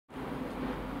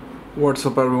What's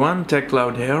up everyone,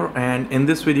 TechCloud here, and in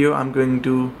this video I'm going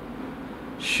to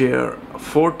share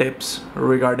 4 tips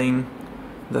regarding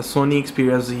the Sony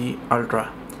Xperia Z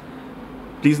Ultra.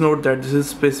 Please note that this is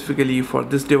specifically for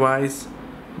this device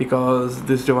because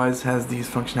this device has these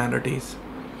functionalities.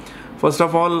 First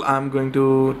of all, I'm going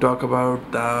to talk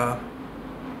about the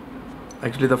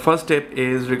first tip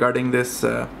is regarding this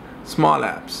small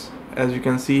apps. As you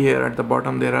can see here at the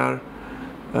bottom, there are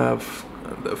a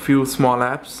few small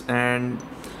apps, and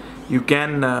you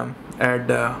can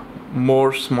add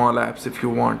more small apps if you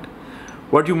want.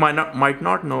 What you might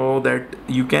not know that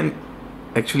you can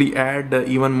actually add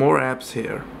even more apps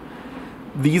here.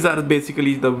 These are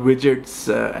basically the widgets,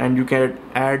 and you can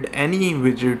add any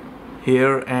widget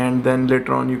here, and then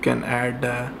later on you can add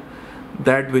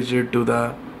that widget to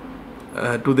the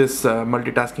to this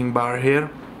multitasking bar here,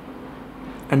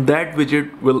 and that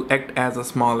widget will act as a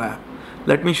small app.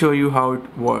 Let me show you how it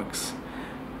works.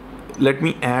 Let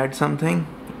me add something,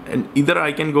 and either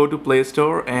I can go to Play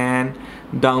Store and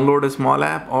download a small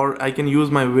app, or I can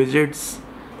use my widgets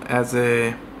as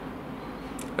a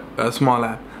small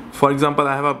app. For example,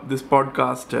 I have this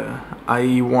podcast,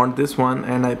 I want this one,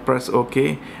 and I press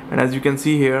OK, and as you can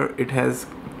see here, it has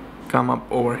come up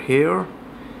over here.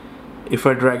 If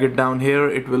I drag it down here,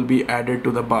 it will be added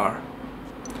to the bar.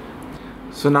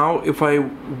 So now if I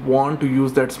want to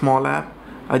use that small app,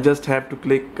 I just have to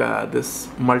click this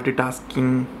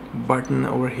multitasking button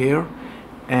over here,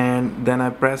 and then I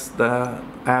press the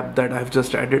app that I've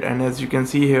just added, and as you can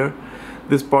see here,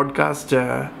 this podcast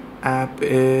app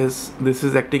is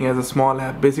acting as a small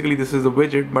app. Basically this is a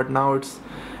widget, but now it's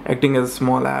acting as a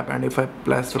small app, and if I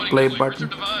press the play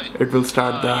button, it will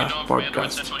start the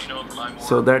podcast.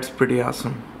 So that's pretty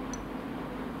awesome.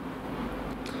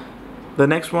 The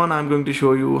next one, I'm going to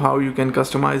show you how you can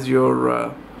customize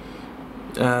your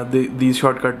these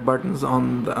shortcut buttons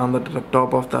on the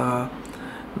top of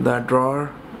the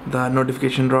drawer, the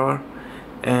notification drawer,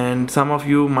 and some of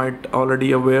you might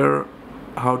already aware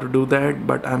how to do that,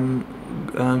 but I'm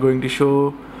going to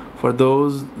show for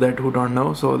those that who don't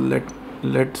know. So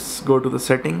let's go to the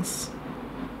settings,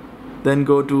 then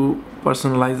go to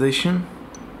personalization,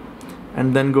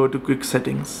 and then go to quick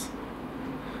settings.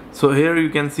 So here you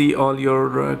can see all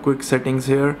your quick settings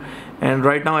here, and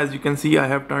right now as you can see I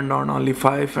have turned on only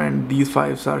 5, and these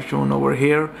 5s are shown over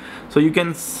here. So you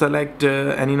can select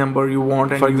any number you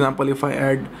want, and for example if I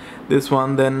add this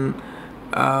one, then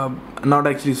not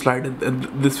actually slide it,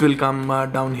 this will come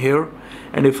down here,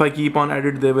 and if I keep on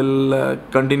added, they will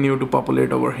continue to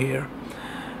populate over here.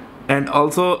 And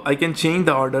also I can change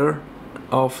the order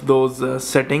of those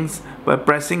settings by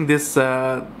pressing this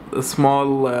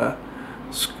small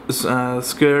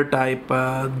square type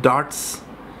dots,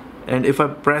 and if I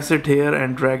press it here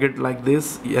and drag it like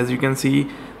this, as you can see,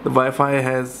 the Wi-Fi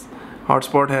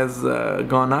hotspot has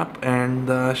gone up, and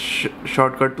the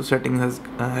shortcut to settings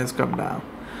has come down,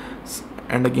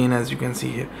 and again as you can see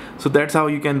here. So that's how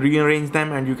you can rearrange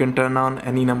them, and you can turn on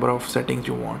any number of settings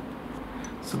you want.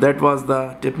 So that was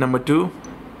the tip number 2.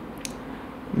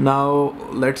 Now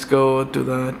let's go to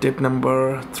the tip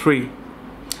number 3.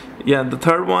 Yeah, the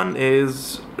third one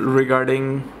is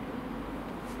regarding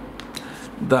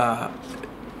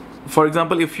for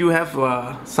example, if you have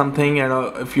something, and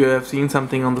if you have seen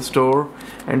something on the store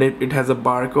and it has a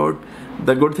barcode,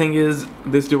 the good thing is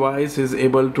this device is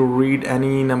able to read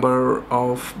any number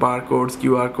of barcodes,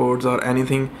 QR codes, or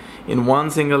anything in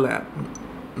one single app.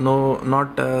 No,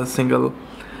 not a single,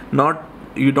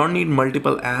 you don't need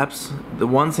multiple apps. The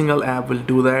one single app will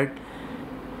do that,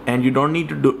 and you don't need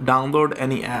to download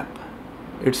any app.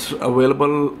 It's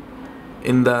available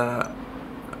in the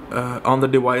on the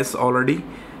device already.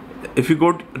 If you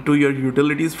go to your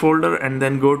utilities folder and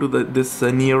then go to this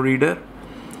Neoreader,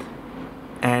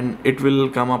 and it will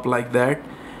come up like that,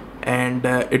 and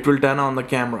it will turn on the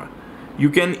camera. You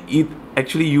can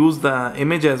actually use the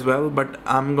image as well, but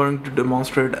I'm going to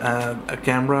demonstrate a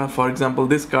camera. For example,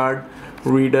 this card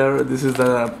reader, this is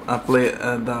the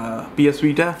PS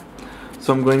Vita,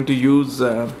 so I'm going to use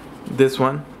this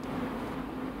one,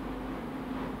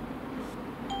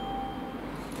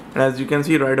 and as you can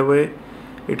see right away,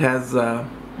 it has read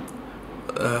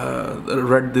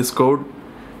this code,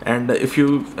 and if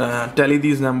you tally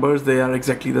these numbers, they are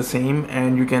exactly the same,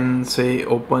 and you can say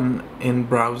open in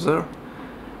browser,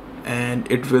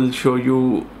 and it will show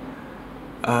you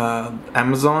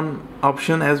Amazon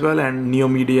option as well, and Neo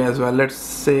Media as well. Let's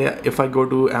say if I go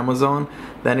to Amazon,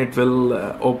 then it will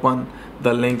open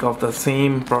the link of the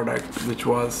same product, which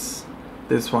was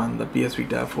this one, the PS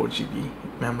Vita 4GB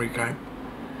memory card.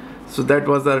 So that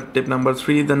was the tip number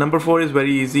 3. The number 4 is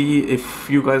very easy. If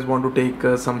you guys want to take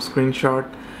some screenshot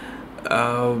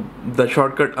The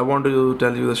shortcut, I want to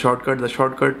tell you the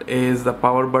shortcut is the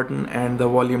power button and the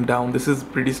volume down. This is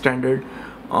pretty standard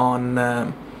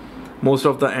on most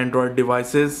of the Android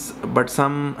devices, but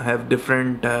some have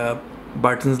different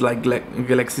buttons, like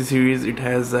Galaxy series. It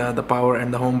has the power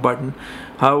and the home button.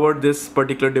 However, this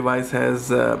particular device has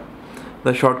the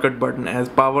shortcut button as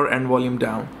power and volume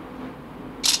down.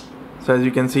 So as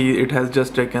you can see, it has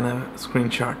just taken a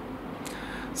screenshot.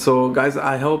 So guys,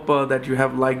 I hope that you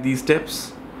have liked these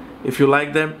tips. If you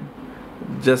like them,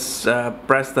 just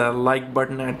press the like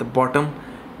button at the bottom,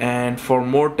 and for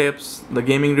more tips, the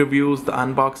gaming reviews, the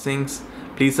unboxings,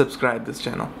 please subscribe this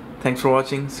channel. Thanks for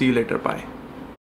watching. See you later. Bye.